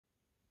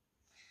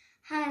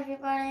Hi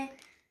everybody,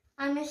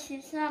 I miss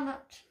you so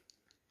much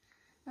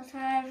that I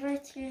have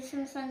written you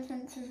some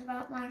sentences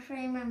about my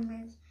 3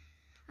 memories.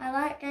 I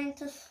like going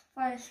to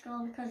forest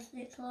school because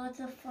it's loads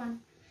of fun.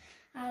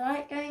 I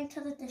like going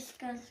to the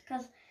discos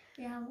because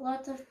we have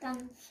loads of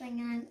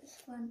dancing and it's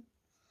fun.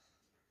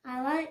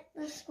 I like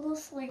the school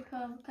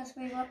sleepover because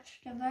we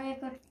watched a very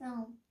good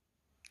film.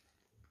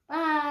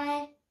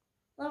 Bye!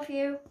 Love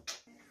you!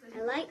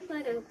 I like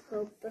Lego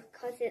Club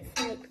because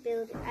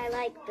I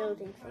like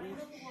building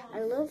things.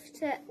 I love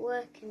to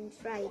work and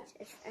write,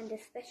 and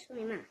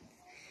especially maths.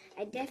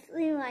 I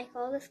definitely like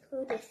all the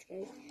school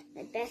discos.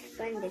 My best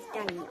friend is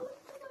Daniel.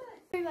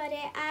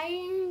 Everybody, I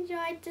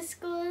enjoyed the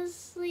school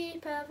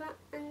sleepover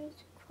and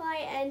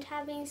quiet and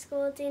having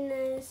school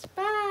dinners.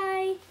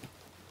 Bye!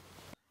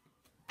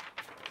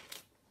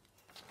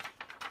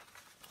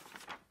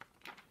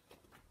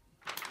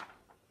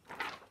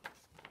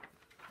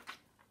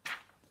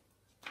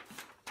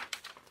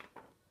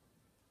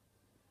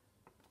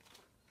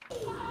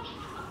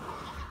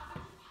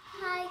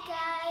 Hi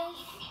guys,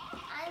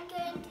 I'm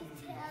going to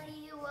tell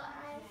you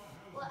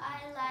what I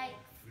like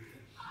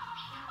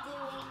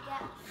doing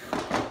at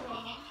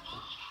school.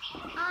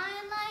 I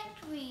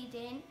liked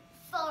reading,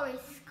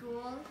 forest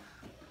school,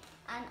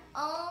 and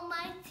all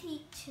my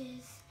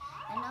teachers,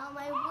 and all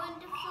my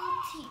wonderful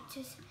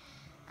teachers,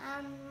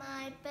 and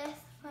my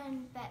best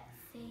friend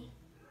Betsy.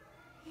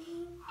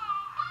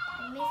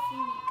 I'm missing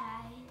you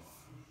guys.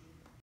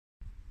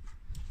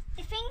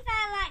 The things I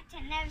liked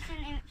at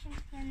Netherton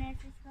Infant and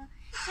Nursery School: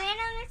 playing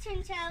on the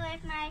chinchilla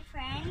with my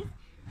friends,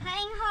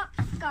 playing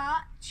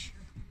hopscotch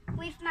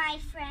with my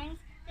friends.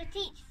 The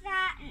teachers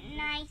are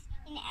nice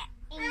in Netherton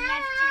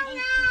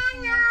Infant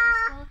and Nursery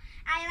School.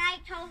 I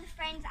liked all the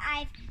friends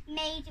I've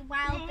made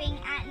while being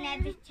at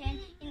Netherton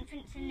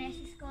Infant and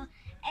Nursery School,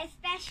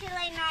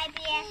 especially my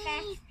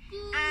BFFs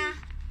are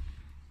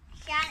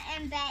Shan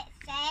and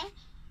Betsy.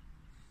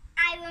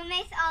 I will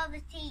miss all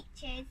the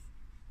teachers.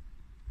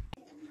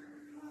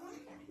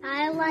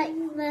 I like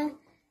the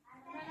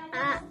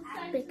art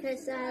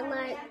because I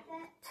like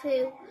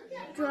to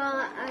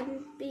draw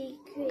and be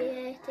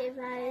creative.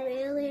 I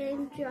really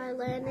enjoy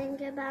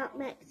learning about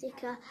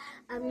Mexico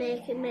and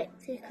making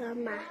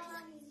Mexican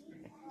math.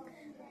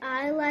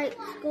 I like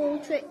school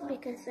trips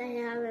because they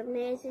are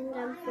amazing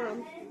and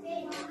fun.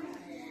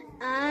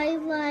 I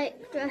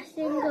like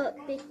dressing up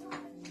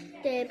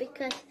day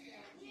because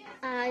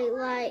I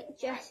like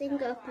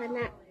dressing up and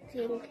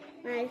acting.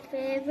 My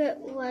favourite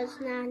was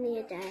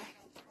Nursery Day.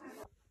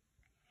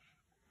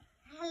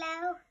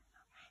 Hello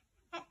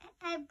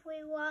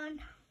everyone.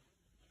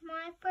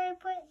 My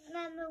favourite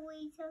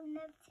memories of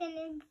Netherton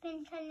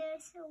Infant and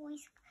Nursery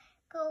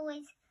School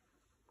is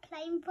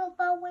playing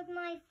football with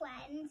my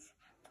friends,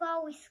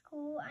 forest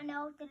school, and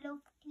all the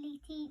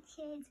lovely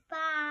teachers.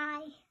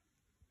 Bye!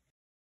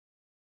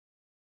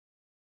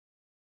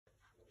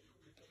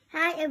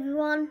 Hi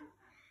everyone.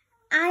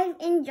 I've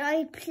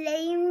enjoyed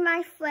playing with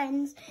my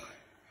friends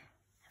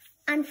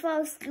and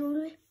forest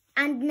school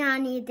and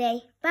Nursery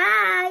Day.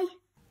 Bye!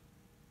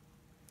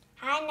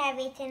 Hi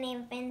Netherton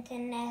Infant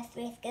and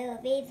Nursery School.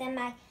 These are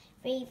my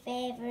 3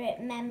 favourite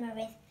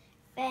memories.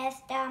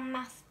 First on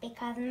maths,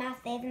 because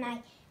maths is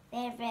my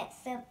favourite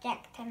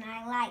subject and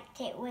I liked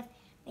it with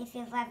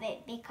Mrs.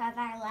 Levitt because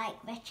I like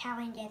the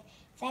challenges.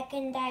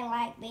 Second, I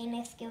like being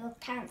a school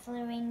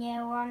counsellor in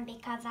year 1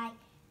 because I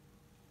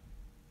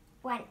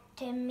went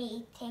to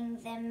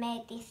meetings and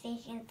made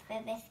decisions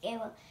for the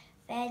school.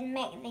 Third,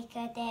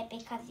 Mexico Day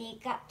because you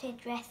got to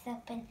dress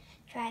up and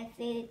try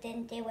food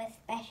and do a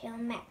special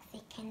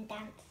Mexican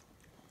dance.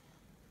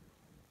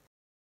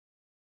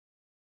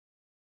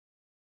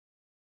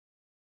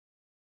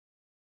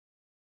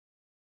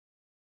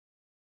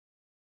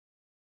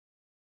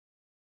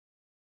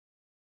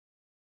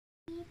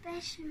 My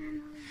best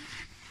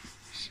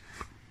memories: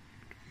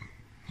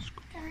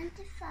 going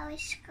to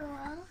forest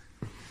school,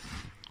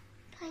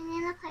 playing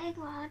in the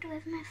playground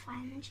with my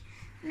friends,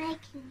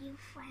 making new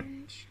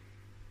friends.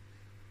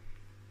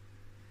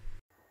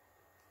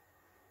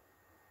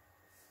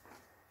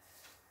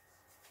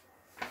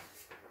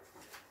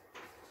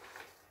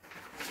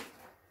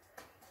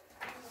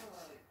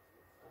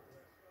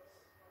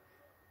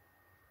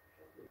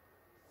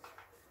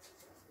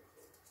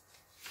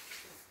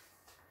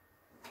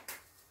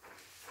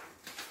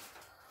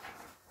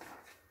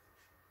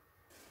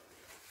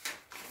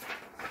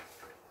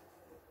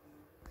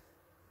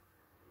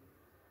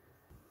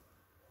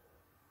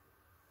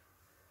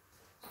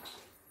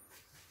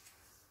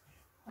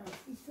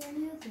 Is there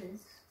any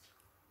others?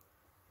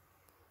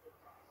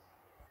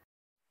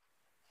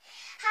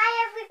 Hi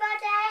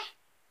everybody!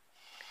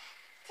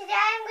 Today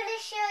I'm going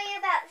to show you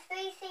about the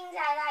 3 things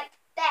I liked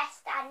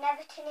best at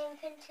Netherton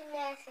Infant and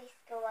Nursery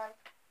School.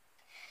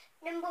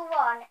 Number 1,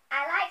 I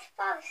liked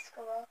forest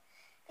school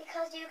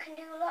because you can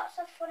do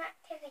lots of fun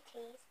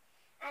activities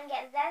and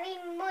get very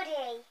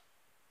muddy.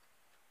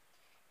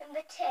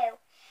 Number 2,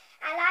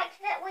 I liked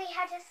that we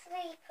had a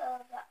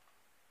sleepover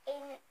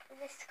in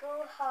the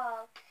school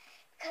hall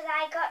because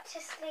I got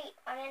to sleep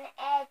on an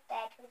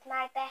airbed with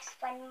my best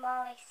friend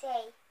Molly C.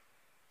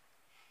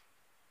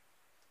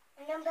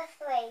 Number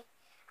 3.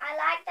 I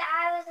like that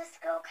I was a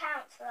school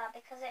counsellor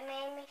because it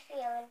made me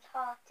feel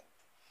important.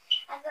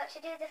 I got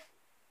to do the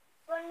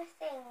fun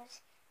things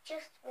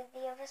just with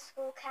the other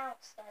school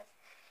counsellors,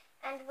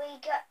 and we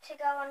got to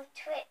go on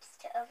trips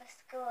to other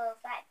schools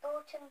like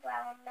Bolton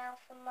Brown and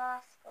Melton Moor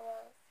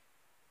schools.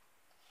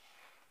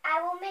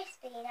 I will miss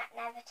being at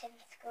Netherton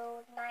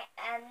School with my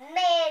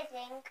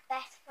amazing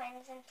best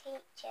friends and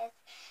teachers.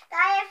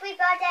 Bye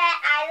everybody,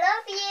 I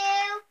love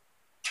you!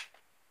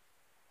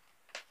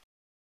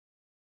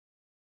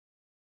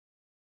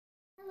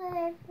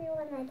 Hello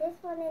everyone, I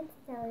just wanted to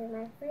tell you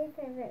my 3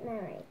 favourite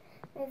memories.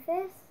 My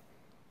first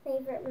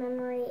favourite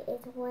memory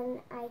is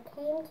when I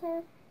came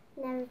to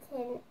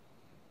Netherton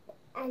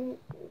and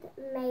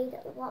made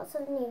lots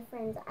of new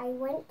friends. I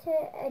went to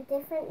a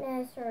different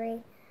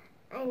nursery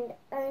and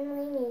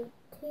only knew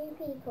 2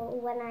 people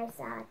when I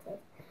started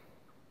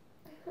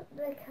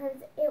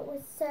because it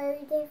was so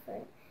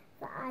different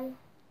that I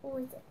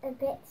was a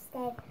bit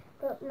scared,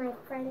 but my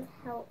friends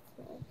helped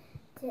me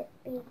to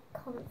be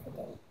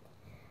confident.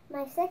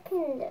 My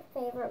second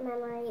favourite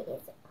memory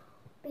is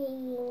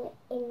being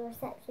in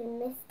reception.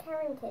 Miss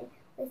Carrington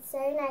was so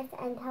nice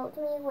and helped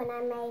me when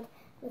I made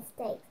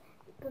mistakes,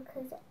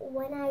 because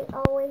when I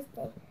always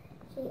did,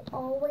 she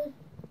always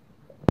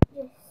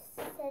just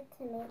said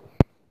to me,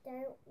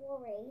 "Don't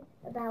worry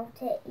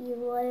about it, you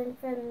learn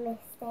from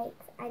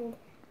mistakes," and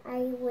I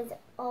was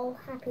all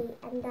happy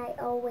and I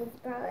always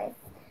brought a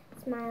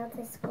smile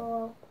to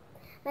school.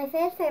 My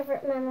third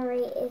favourite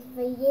memory is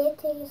the year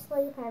 2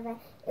 sleepover.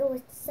 It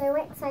was so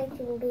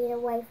exciting being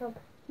away from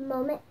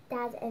Mum,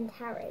 Dad and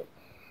Harry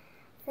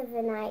for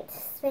the night,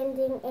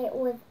 spending it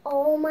with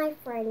all my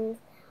friends.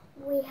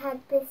 We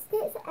had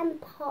biscuits and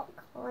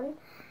popcorn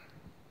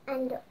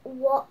and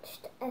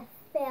watched a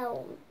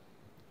film.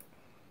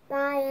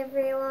 Bye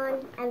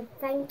everyone, and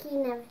thank you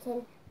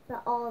Netherton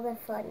for all the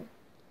fun.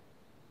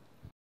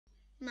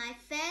 My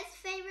first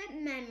favourite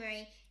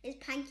memory is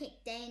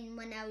Pancake Day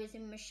when I was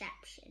in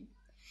reception.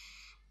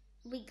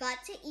 We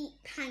got to eat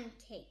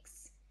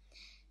pancakes.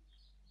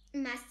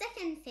 My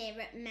second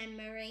favourite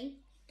memory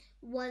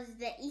was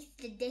the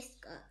Easter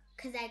disco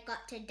because I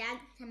got to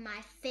dance to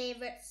my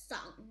favourite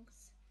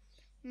songs.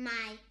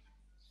 My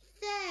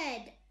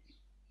third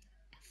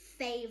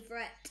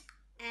favourite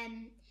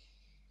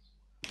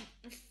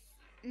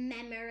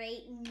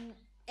memory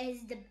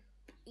is the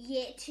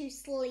year 2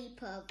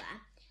 sleepover.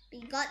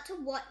 We got to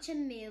watch a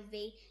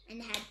movie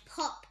and had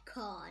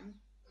popcorn.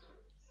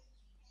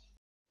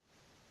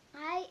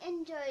 I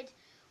enjoyed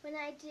when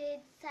I did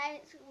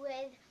science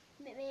with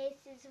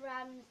Mrs.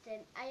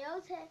 Ramsden. I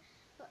also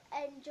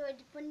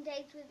enjoyed fun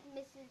days with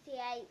Mrs.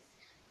 Yates,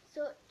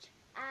 such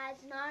as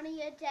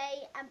Narnia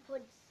Day and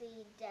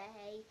Pudsey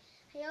Day.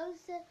 I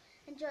also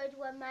enjoyed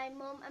when my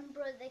mum and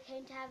brother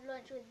came to have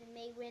lunch with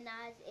me when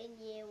I was in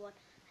year 1.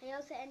 I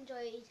also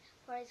enjoyed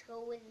forest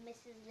school with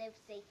Mrs.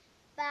 Livesey.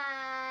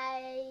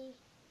 Bye!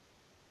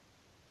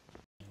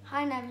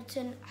 Hi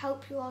Netherton,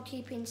 hope you're all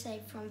keeping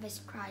safe from this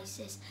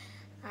crisis,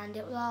 and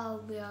it will all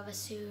be over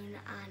soon.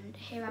 And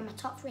here are my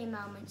top 3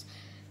 moments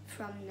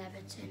from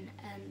Netherton.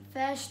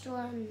 First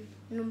one,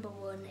 number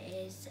 1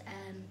 is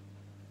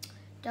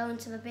going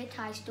to the big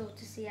high school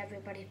to see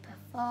everybody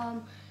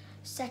perform.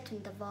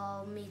 Second of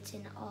all,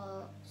 meeting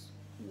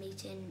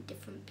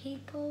different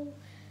people,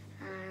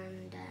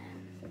 and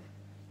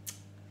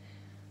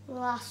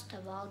last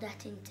of all,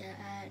 getting to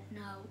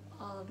know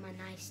all of my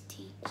nice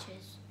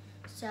teachers.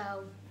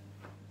 So,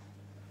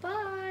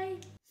 bye!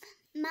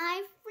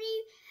 My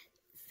 3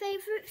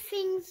 favourite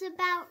things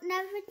about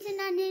Netherton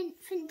and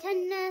Infant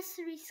and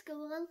Nursery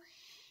School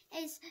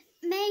is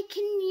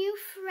making new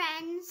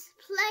friends,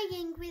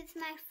 playing with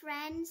my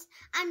friends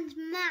and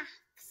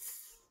maths.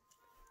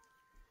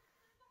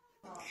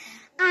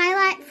 I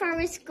like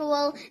forest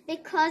school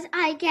because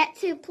I get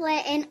to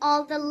play in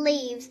all the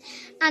leaves,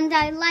 and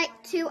I like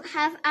to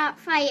have art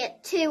fire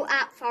too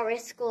at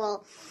forest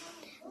school.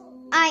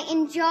 I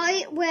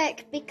enjoy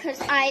work because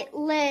I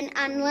learn,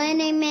 and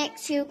learning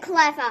makes you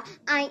clever.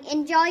 I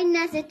enjoy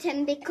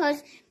Netherton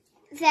because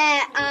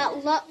there are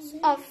lots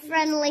of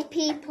friendly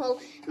people.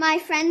 My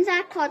friends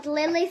are called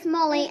Lilith,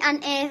 Molly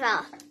and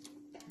Ava.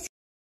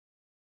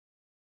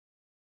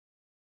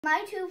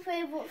 My 2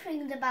 favourite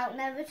things about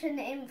Netherton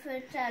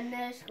Infant and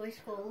Nursery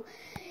School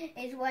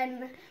is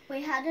when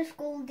we had a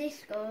school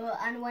disco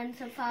and when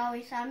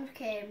Safari Sam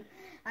came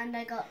and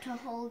I got to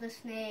hold a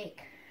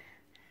snake.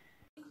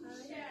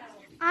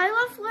 I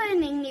love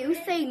learning new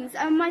things,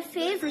 and my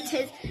favourite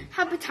is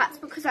habitats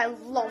because I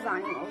love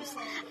animals.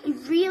 I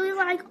really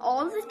like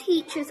all the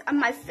teachers, and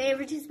my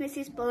favourite is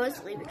Mrs.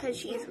 Bursley because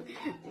she's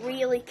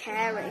really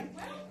caring.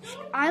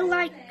 I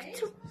like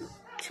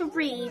to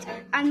read,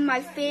 and my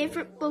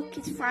favourite book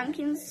is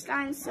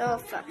Frankenstein's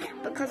Sofa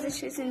because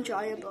it is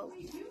enjoyable.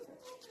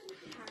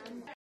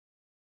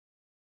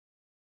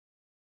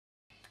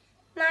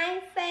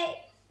 My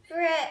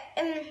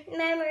favourite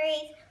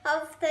memories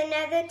of the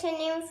Netherton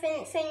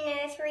Infants and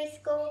Nursery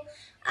School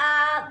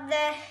are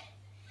the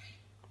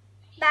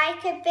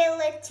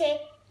bikeability,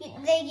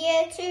 the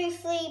year 2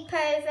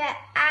 sleepover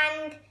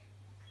and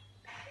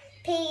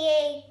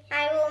PE.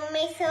 I will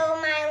miss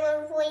all my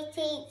lovely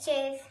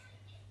teachers.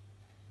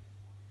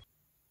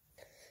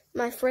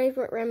 My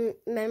favourite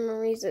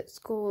memories at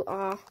school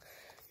are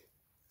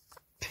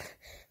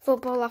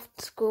football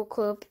after school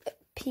club,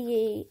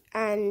 PE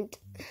and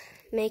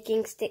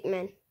making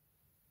stickmen.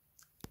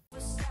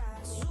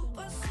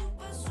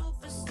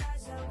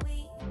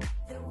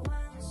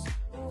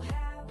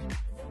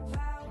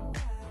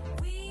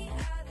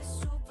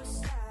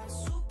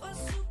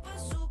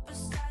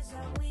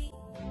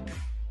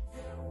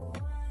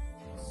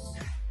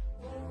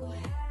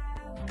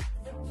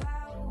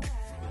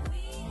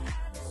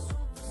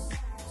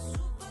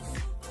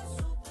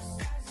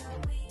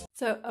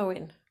 So,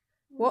 Owen,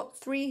 what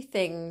 3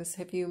 things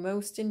have you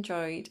most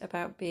enjoyed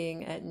about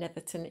being at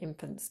Netherton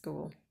Infant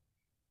School?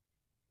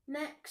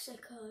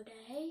 Mexico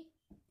Day.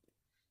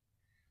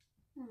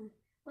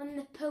 When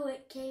the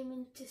poet came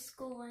into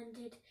school and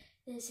did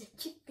there's a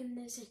chicken,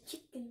 there's a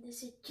chicken,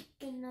 there's a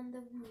chicken on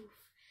the roof.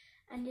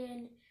 And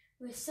in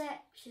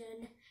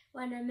reception,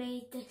 when I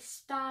made the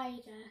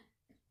spider.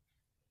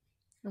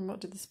 And what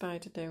did the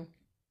spider do?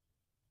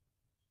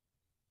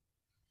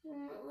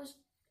 It was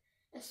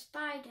a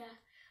spider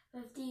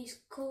with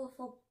these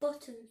colourful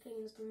button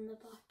things on the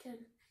bottom.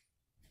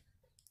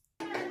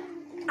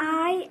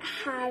 I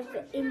have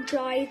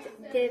enjoyed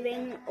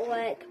doing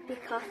work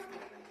because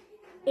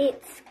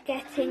it's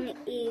getting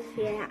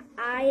easier.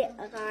 I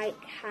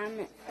like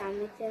ham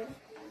sandwiches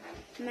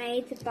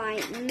made by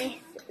Miss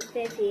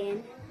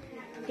Vivian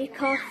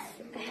because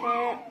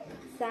her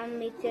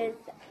sandwiches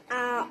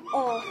are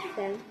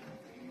awesome.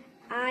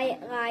 I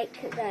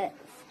like the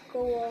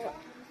school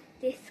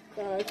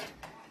discos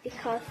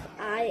because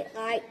I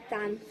like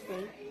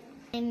dancing.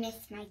 I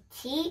miss my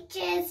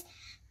teachers,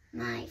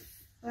 my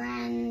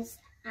friends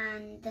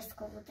and the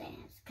school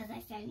dinners because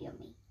they're so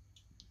yummy.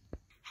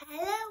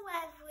 Hello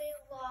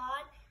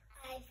everyone,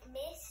 I've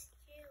missed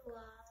you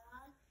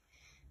all.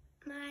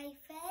 My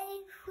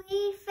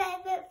 3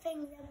 favourite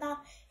things about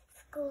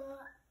school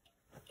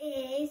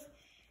is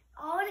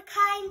all the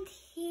kind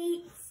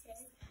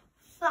teachers,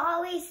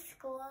 Forest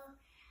School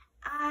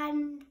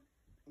and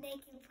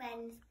making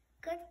friends.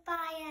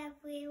 Goodbye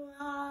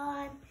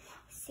everyone,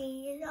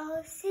 see you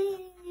all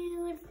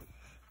soon,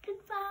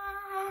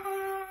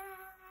 goodbye.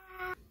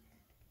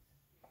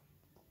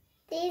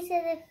 These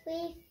are the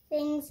 3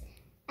 things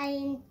I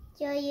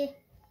enjoy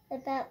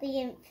about the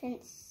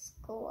infant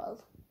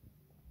school.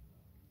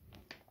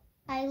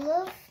 I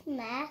love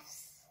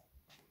maths,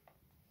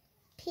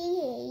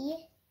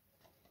 PE,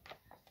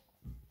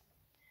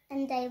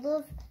 and I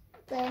love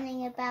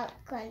learning about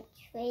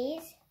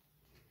countries.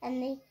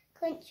 And the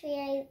country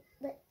I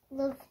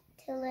love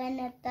to learn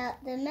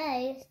about the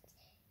most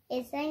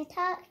is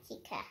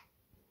Antarctica.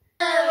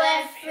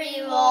 Hello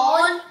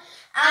everyone,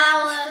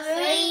 our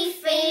 3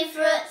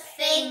 favourite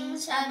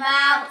things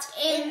about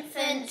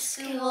infant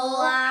school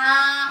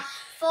are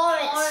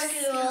forest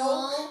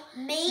school,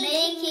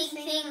 making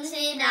things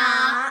in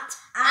art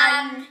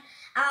and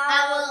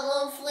our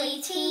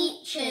lovely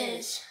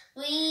teachers.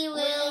 We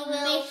will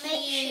miss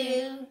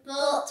you,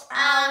 but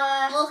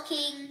are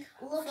looking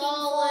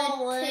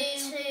forward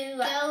to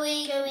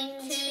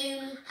going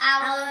to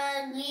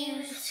our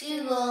new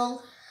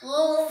school.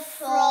 Love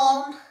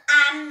from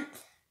Aunt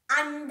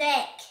and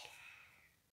Dick.